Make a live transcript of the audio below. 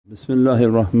Bismillahir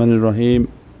Rahmanir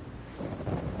Rahim.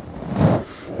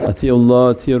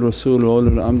 Ati'ullah, ati'ur Rasul wa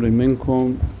ulul amri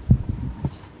minkum.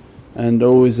 And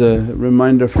always a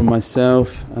reminder for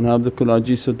myself, ana abdukul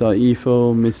ajizu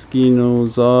da'ifo miskino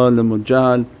zalimu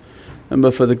jahl. And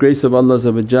but for the grace of Allah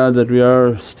that we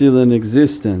are still in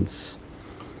existence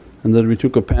and that we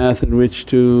took a path in which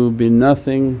to be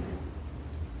nothing,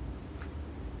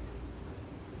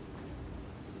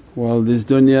 while this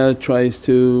dunya tries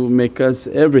to make us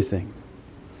everything.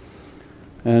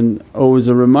 And always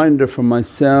a reminder for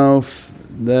myself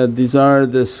that these are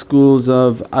the schools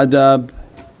of adab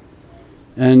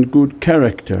and good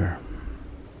character.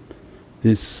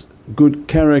 This good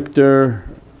character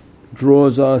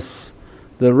draws us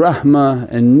the rahmah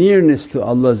and nearness to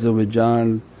Allah,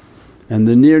 and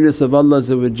the nearness of Allah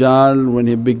when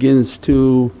He begins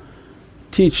to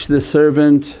teach the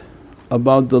servant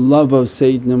about the love of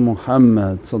Sayyidina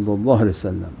Muhammad.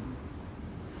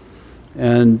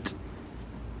 And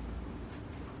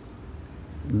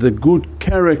the good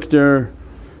character,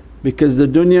 because the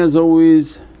dunya is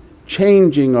always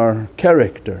changing our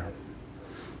character.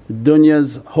 The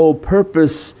dunya's whole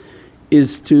purpose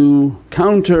is to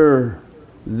counter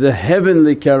the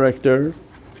heavenly character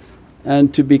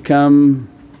and to become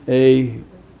a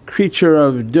creature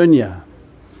of dunya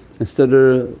instead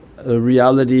of a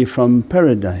reality from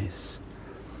paradise.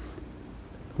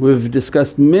 We've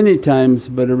discussed many times,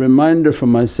 but a reminder for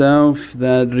myself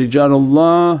that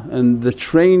Rijalullah and the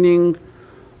training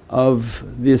of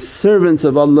the servants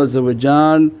of Allah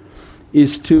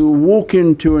is to walk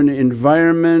into an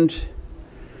environment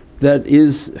that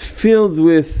is filled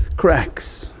with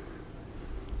cracks,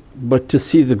 but to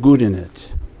see the good in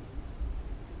it.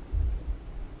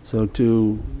 So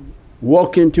to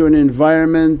walk into an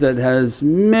environment that has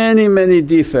many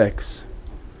defects,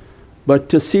 but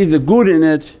to see the good in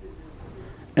it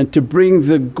and to bring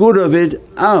the good of it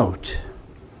out.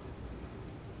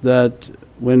 That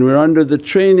when we're under the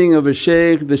training of a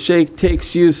shaykh, the shaykh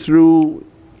takes you through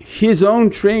his own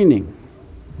training.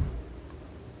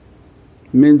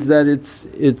 Means that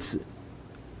it's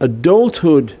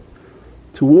adulthood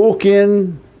to walk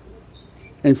in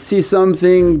and see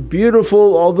something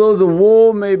beautiful although the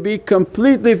wall may be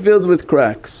completely filled with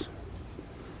cracks.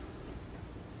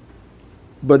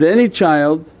 But any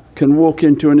child can walk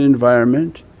into an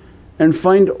environment and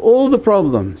find all the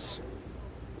problems.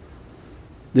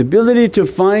 The ability to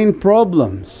find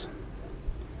problems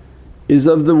is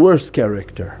of the worst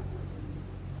character,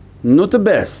 not the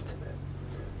best.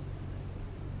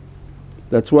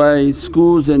 That's why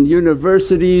schools and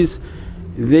universities,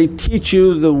 they teach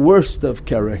you the worst of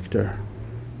character,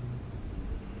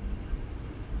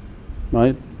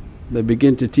 right? They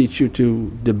begin to teach you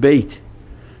to debate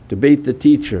the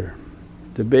teacher,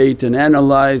 debate and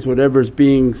analyze whatever's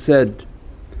being said,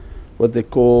 what they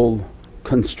call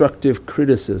constructive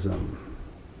criticism.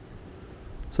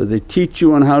 So they teach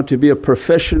you on how to be a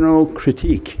professional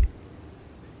critique.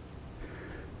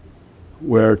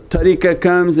 Where tariqah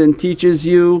comes and teaches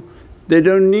you, they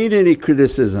don't need any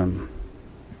criticism.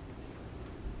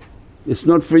 It's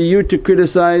not for you to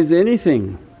criticize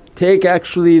anything. Take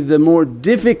actually the more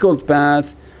difficult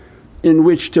path in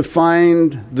which to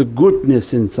find the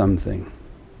goodness in something.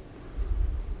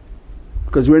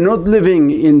 Because we're not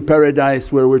living in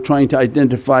paradise where we're trying to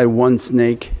identify one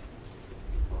snake.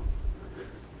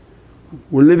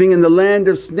 We're living in the land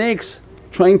of snakes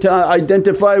trying to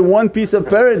identify one piece of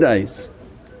paradise.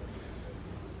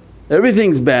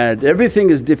 Everything's bad,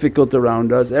 everything is difficult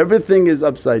around us, everything is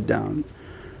upside down.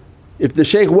 If the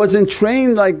shaykh wasn't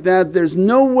trained like that, there's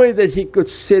no way that he could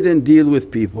sit and deal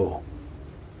with people.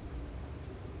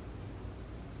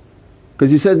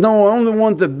 Because he said, no, I only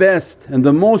want the best and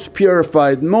the most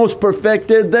purified, most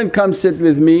perfected, then come sit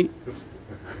with me.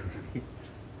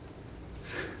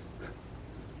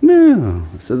 No,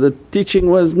 so the teaching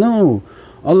was, no,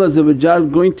 Allah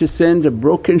going to send a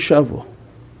broken shovel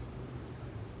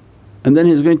and then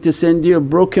He's going to send you a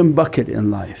broken bucket in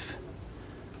life.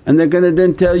 And they're going to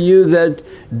then tell you that,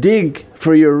 dig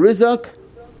for your rizq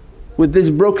with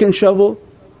this broken shovel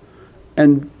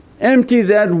and empty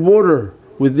that water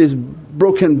with this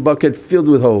broken bucket filled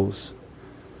with holes.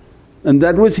 And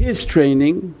that was his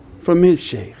training from his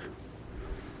shaykh.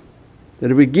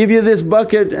 That if we give you this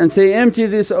bucket and say, empty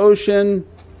this ocean,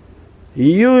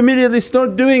 you immediately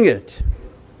start doing it.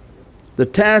 The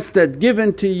task that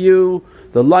given to you,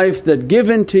 the life that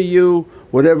given to you,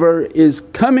 whatever is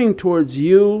coming towards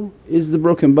you is the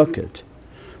broken bucket.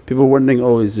 People wondering,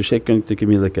 oh, is the shaykh going to give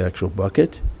me like an actual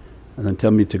bucket and then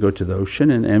tell me to go to the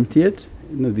ocean and empty it?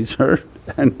 No, these are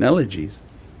analogies,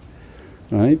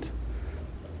 right?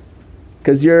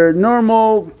 Because your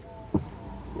normal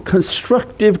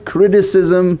constructive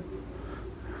criticism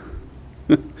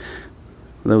that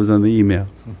was on the email.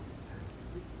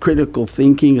 Critical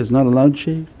thinking is not allowed,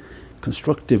 Shaykh?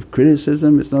 Constructive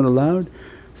criticism is not allowed?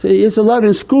 Say, it's allowed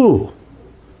in school,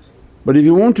 but if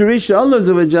you want to reach to Allah,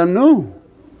 no.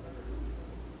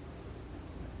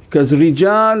 Because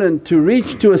rijal, and to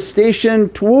reach to a station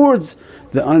towards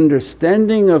the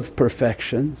understanding of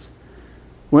perfections,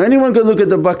 well, anyone could look at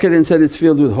the bucket and said it's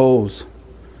filled with holes.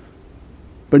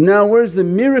 But now where's the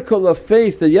miracle of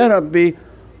faith that, Ya Rabbi,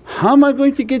 how am I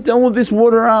going to get all this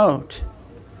water out?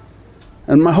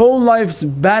 And my whole life's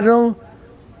battle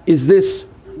is this,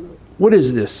 what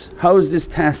is this? How is this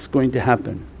task going to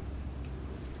happen?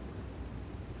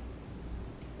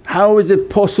 How is it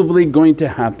possibly going to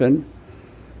happen?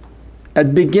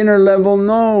 At beginner level,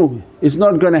 no, it's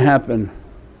not going to happen.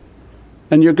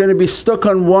 And you're going to be stuck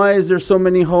on, why is there so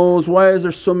many holes, why is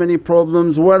there so many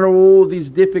problems, what are all these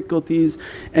difficulties,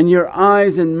 and your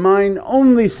eyes and mind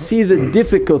only see the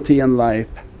difficulty in life.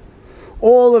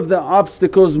 All of the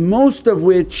obstacles, most of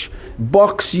which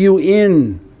box you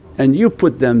in and you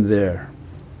put them there.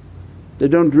 They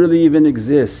don't really even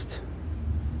exist.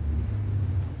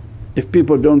 If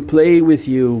people don't play with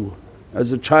you,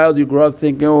 as a child you grow up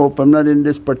thinking, oh, if I'm not in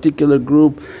this particular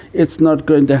group it's not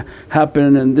going to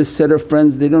happen, and this set of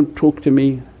friends they don't talk to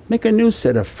me. Make a new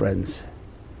set of friends.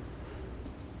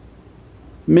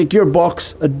 Make your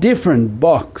box a different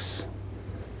box.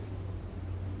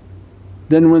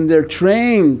 Then when they're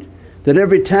trained that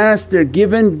every task they're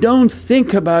given, don't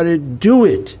think about it, do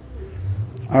it.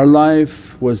 Our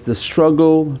life was the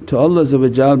struggle, to Allah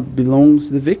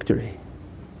belongs the victory.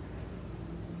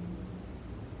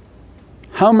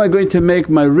 How am I going to make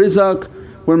my rizq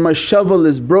when my shovel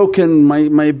is broken,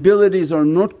 my abilities are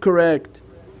not correct?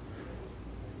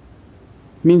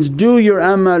 Means do your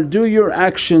amal, do your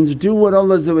actions, do what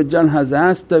Allah has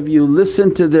asked of you,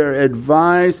 listen to their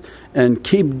advice and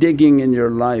keep digging in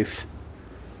your life.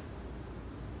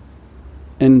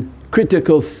 And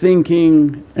critical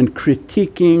thinking and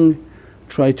critiquing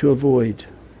try to avoid.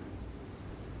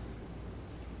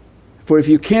 For if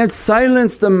you can't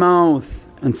silence the mouth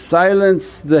and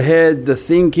silence the head, the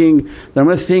thinking, that I'm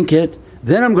going to think it,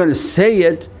 then I'm going to say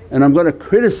it and I'm going to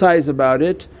criticize about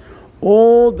it,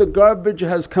 all the garbage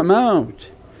has come out.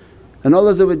 And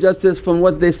Allah says, from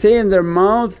what they say in their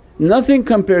mouth, nothing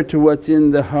compared to what's in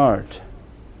the heart.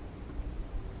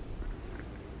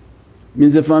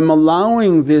 Means if I'm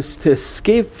allowing this to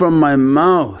escape from my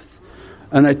mouth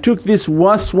and I took this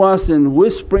waswas and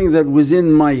whispering that was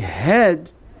in my head,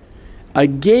 I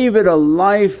gave it a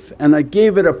life and I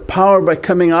gave it a power by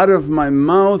coming out of my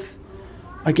mouth.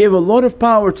 I gave a lot of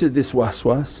power to this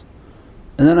waswas,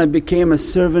 and then I became a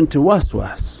servant to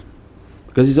waswas.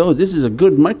 Because he said, oh, this is a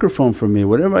good microphone for me,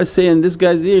 whatever I say in this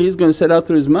guy's ear he's going to set out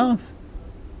through his mouth.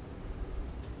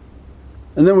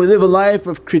 And then we live a life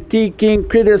of critiquing,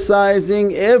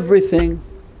 criticizing everything.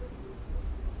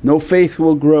 No faith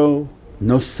will grow,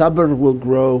 no sabr will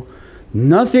grow,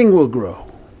 nothing will grow.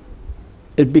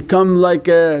 It become like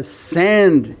a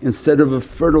sand instead of a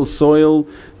fertile soil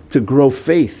to grow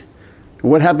faith.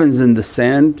 What happens in the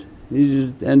sand?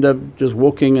 You just end up just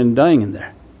walking and dying in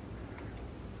there.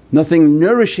 Nothing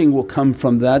nourishing will come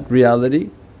from that reality.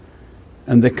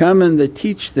 And they come and they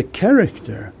teach the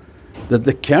character, that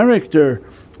the character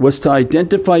was to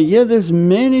identify, yeah, there's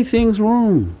many things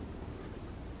wrong,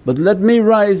 but let me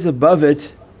rise above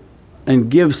it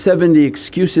and give 70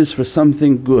 excuses for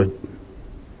something good.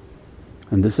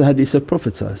 And this is a hadith of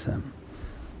Prophet.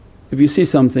 If you see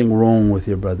something wrong with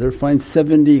your brother, find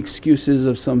 70 excuses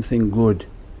of something good.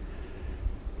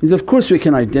 Means of course we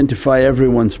can identify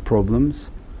everyone's problems,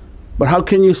 but how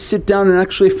can you sit down and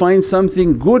actually find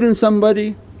something good in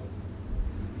somebody?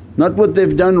 Not what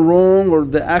they've done wrong or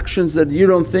the actions that you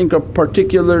don't think are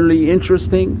particularly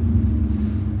interesting.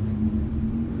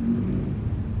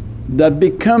 That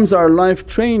becomes our life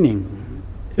training.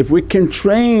 If we can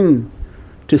train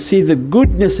to see the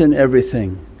goodness in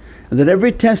everything, and that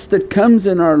every test that comes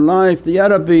in our life, Ya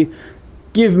Rabbi,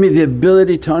 give me the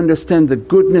ability to understand the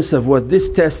goodness of what this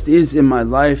test is in my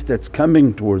life that's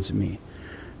coming towards me.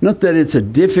 Not that it's a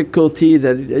difficulty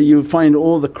that you find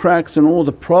all the cracks and all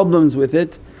the problems with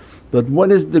it, but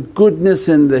what is the goodness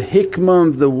and the hikmah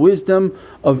of the wisdom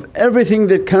of everything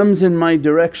that comes in my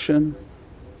direction.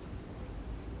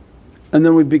 And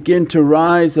then we begin to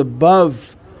rise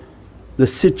above the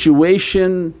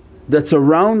situation that's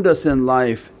around us in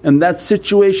life, and that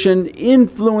situation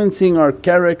influencing our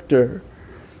character,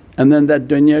 and then that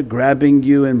dunya grabbing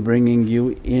you and bringing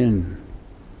you in.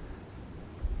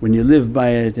 when you live by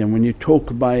it and when you talk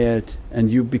by it and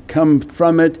you become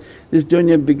from it, this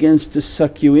dunya begins to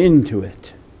suck you into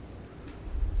it.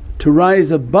 To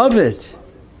rise above it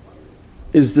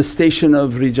is the station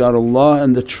of Rijalullah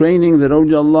and the training that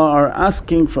awliyaullah are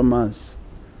asking from us.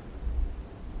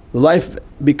 The life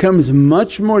becomes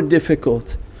much more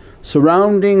difficult,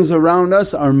 surroundings around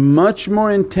us are much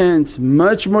more intense,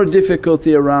 much more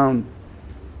difficulty around.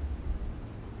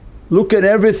 Look at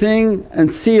everything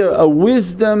and see a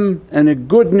wisdom and a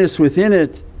goodness within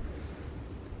it.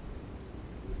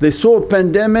 They saw a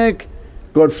pandemic,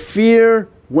 got fear,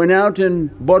 went out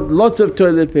and bought lots of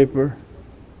toilet paper.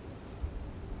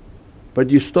 But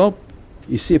you stop,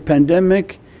 you see a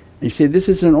pandemic and you say, this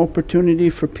is an opportunity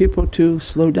for people to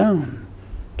slow down,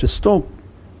 to stop,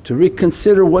 to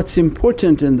reconsider what's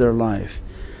important in their life.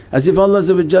 As if Allah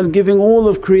giving all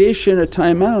of creation a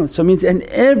time out. So it means in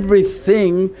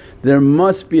everything there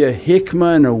must be a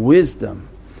hikmah and a wisdom.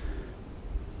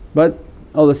 But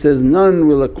Allah says, none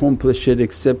will accomplish it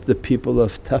except the people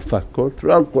of tafakkur.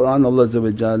 Throughout Qur'an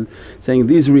Allah saying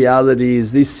these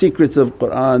realities, these secrets of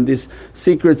Qur'an, these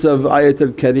secrets of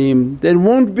Ayatul Kareem, they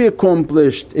won't be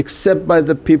accomplished except by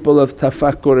the people of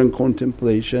tafakkur and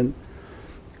contemplation.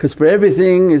 Because for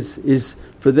everything is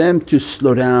for them to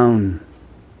slow down.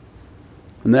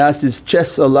 And they asked, is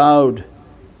chess allowed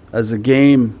as a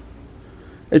game?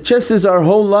 Chess is our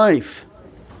whole life.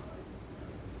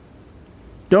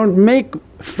 Don't make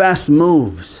fast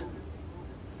moves.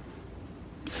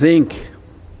 Think,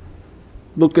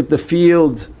 look at the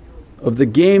field of the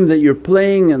game that you're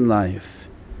playing in life,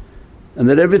 and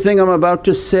that everything I'm about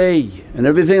to say and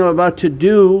everything I'm about to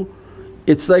do,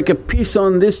 it's like a piece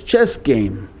on this chess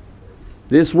game.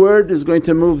 This word is going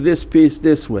to move this piece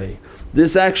this way,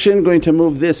 this action going to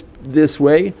move this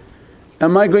way.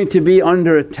 Am I going to be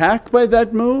under attack by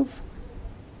that move?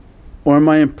 Or am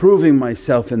I improving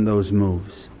myself in those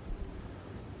moves?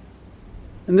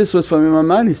 And this was from Imam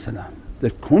Ali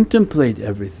that contemplate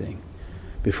everything.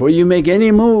 Before you make any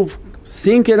move,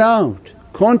 think it out,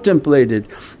 contemplate it.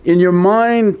 In your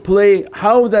mind play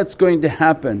how that's going to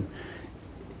happen.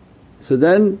 So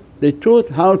then they taught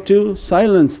how to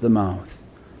silence the mouth.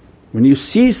 When you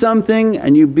see something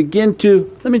and you begin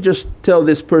to, let me just tell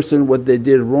this person what they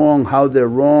did wrong, how they're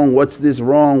wrong, what's this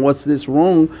wrong, what's this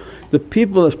wrong. The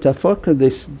people of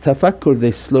tafakkur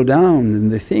they slow down and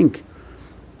they think,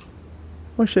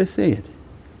 why should I say it?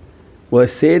 Will I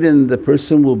say it and the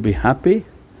person will be happy,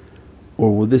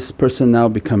 or will this person now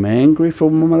become angry for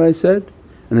what I said?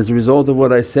 And as a result of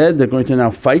what I said they're going to now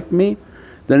fight me,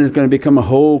 then it's going to become a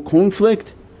whole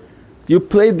conflict. You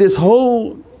played this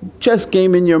whole chess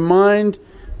game in your mind,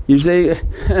 you say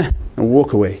and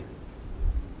walk away.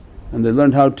 And they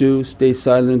learned how to stay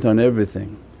silent on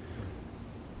everything.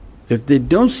 If they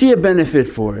don't see a benefit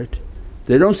for it,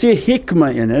 they don't see a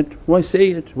hikmah in it, why say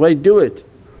it, why do it?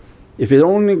 If it's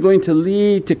only going to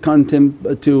lead to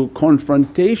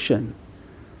confrontation.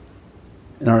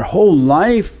 And our whole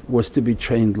life was to be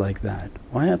trained like that,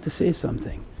 why have to say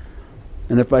something?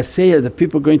 And if I say it, are the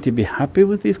people going to be happy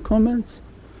with these comments?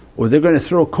 Or they're going to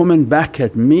throw a comment back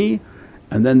at me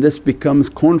and then this becomes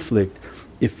conflict.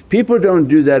 If people don't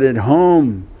do that at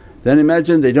home, then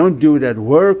imagine they don't do it at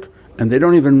work and they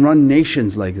don't even run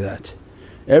nations like that.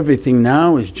 Everything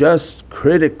now is just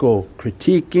critical,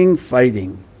 critiquing,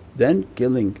 fighting, then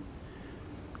killing.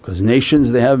 Because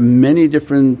nations they have many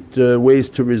different ways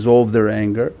to resolve their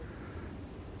anger.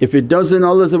 If it doesn't,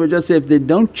 Allah say, if they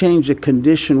don't change a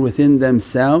condition within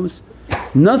themselves,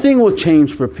 nothing will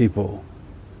change for people.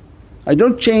 I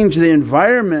don't change the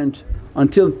environment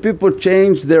until people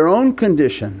change their own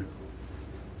condition.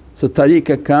 So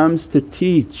tariqah comes to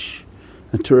teach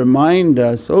and to remind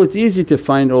us, oh it's easy to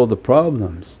find all the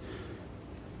problems.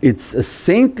 It's a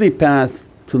saintly path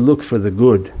to look for the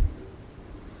good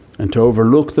and to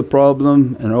overlook the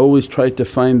problem and always try to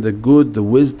find the good, the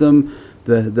wisdom,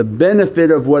 the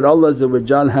benefit of what Allah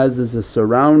has as a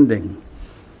surrounding.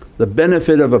 The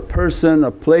benefit of a person,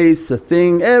 a place, a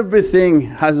thing, everything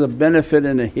has a benefit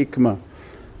and a hikmah.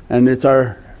 And it's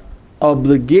our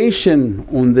obligation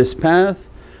on this path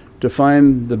to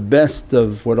find the best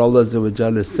of what Allah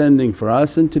is sending for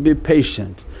us and to be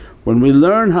patient. When we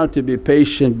learn how to be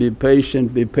patient, be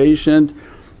patient, be patient,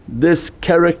 this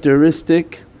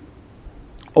characteristic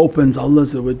opens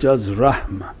Allah's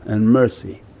rahmah and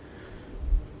mercy.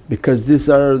 Because these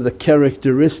are the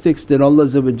characteristics that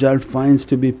Allah finds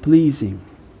to be pleasing.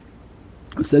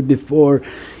 I said before,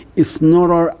 it's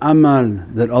not our amal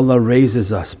that Allah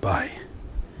raises us by.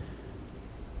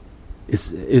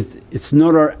 It's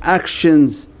not our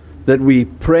actions that we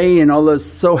pray and Allah's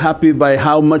so happy by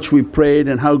how much we prayed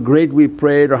and how great we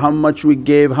prayed or how much we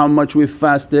gave, how much we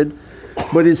fasted.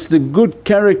 But it's the good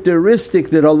characteristic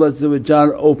that Allah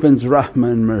opens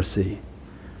rahmah and mercy.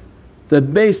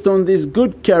 That based on these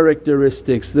good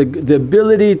characteristics, the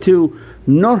ability to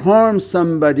not harm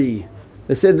somebody.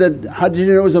 They said that, how did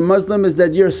you know as a Muslim is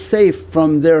that you're safe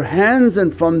from their hands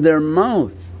and from their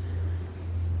mouth.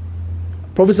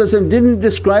 Prophet didn't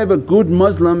describe a good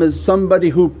Muslim as somebody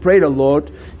who prayed a lot,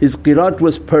 his qiraat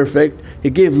was perfect, he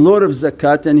gave lot of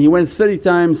zakat and he went 30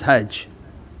 times hajj.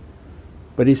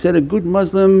 But he said a good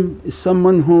Muslim is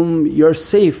someone whom you're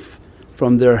safe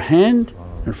from their hand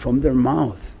and from their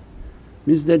mouth.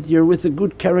 Means that you're with a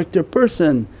good character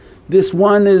person. This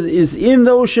one is in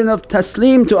the ocean of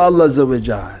taslim to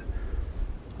Allah.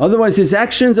 Otherwise his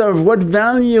actions are of what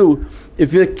value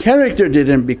if your character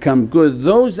didn't become good.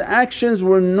 Those actions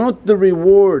were not the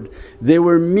reward, they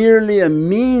were merely a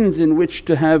means in which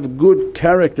to have good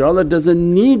character. Allah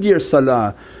doesn't need your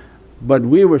salah, but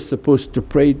we were supposed to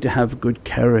pray to have good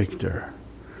character.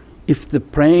 If the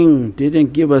praying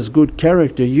didn't give us good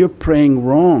character, you're praying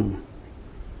wrong.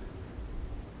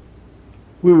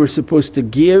 We were supposed to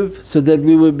give so that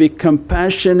we would be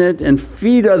compassionate and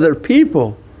feed other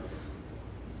people.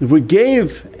 If we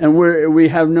gave and we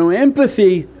have no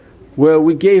empathy, well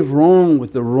we gave wrong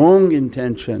with the wrong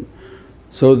intention.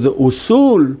 So the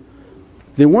usul,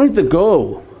 they weren't the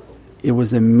goal, it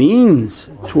was a means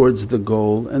towards the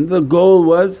goal, and the goal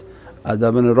was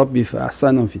adabana rabbi fa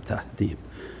ahsana fi tahdib.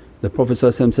 The Prophet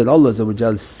said,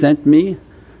 Allah sent me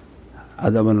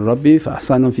adabana rabbi fa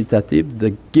ahsana fi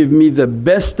tahdib, give me the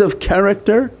best of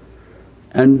character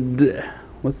and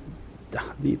what's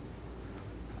tahdib?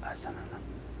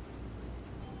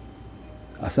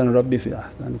 Ahsana rabbi fi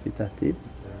ahsana fi tahdib.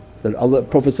 That Allah,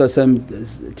 Prophet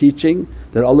is teaching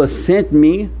that Allah sent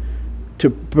me to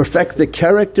perfect the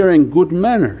character and good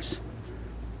manners.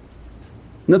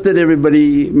 Not that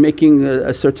everybody making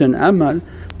a certain amal,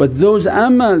 but those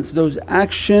amals, those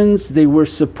actions, they were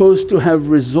supposed to have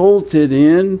resulted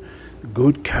in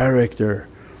good character.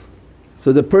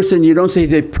 So the person, you don't say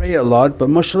they pray a lot but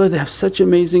mashaAllah they have such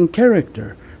amazing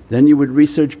character. Then you would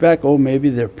research back, oh maybe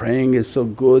their praying is so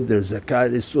good, their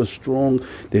zakat is so strong,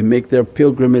 they make their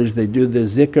pilgrimage, they do their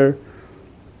zikr.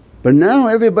 But now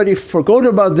everybody forgot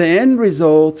about the end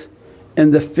result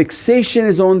and the fixation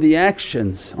is on the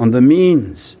actions, on the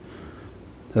means.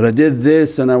 That I did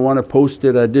this and I want to post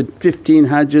it, I did 15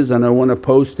 hajjs and I want to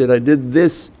post it, I did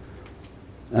this.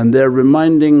 And they're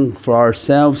reminding for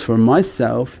ourselves, for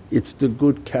myself, it's the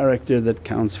good character that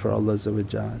counts for Allah.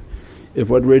 If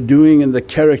what we're doing and the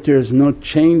character is not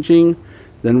changing,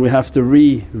 then we have to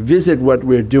revisit what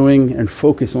we're doing and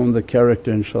focus on the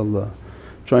character inshaAllah.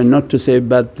 Try not to say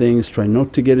bad things, try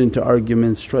not to get into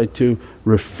arguments, try to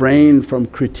refrain from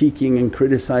critiquing and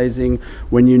criticizing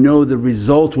when you know the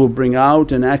result will bring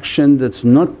out an action that's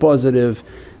not positive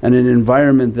and an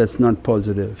environment that's not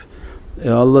positive.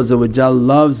 Allah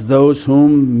loves those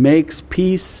whom makes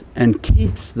peace and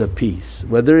keeps the peace,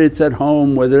 whether it's at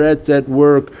home, whether it's at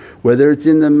work, whether it's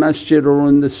in the masjid or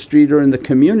in the street or in the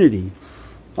community.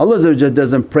 Allah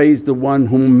doesn't praise the one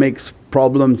who makes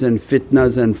problems and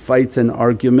fitnas and fights and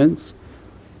arguments,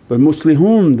 but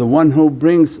muslihun, the one who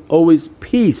brings always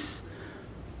peace.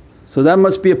 So that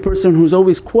must be a person who's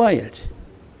always quiet.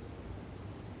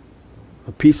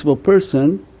 A peaceful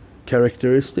person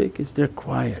characteristic is they're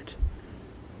quiet.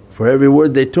 For every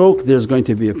word they talk there's going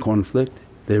to be a conflict.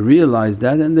 They realize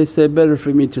that and they say, better for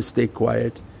me to stay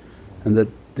quiet, and that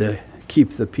they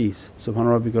keep the peace.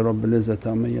 Subhana rabbika rabbil izzati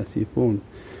amma yasifoon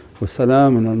wa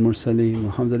salaamun al mursaleen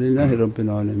walhamdulillahi rabbil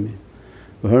alameen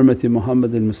bi hurmati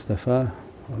Muhammad al-Mustafa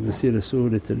wa bi siri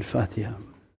Surat al-Fatiha.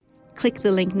 Click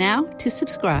the link now to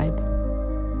subscribe.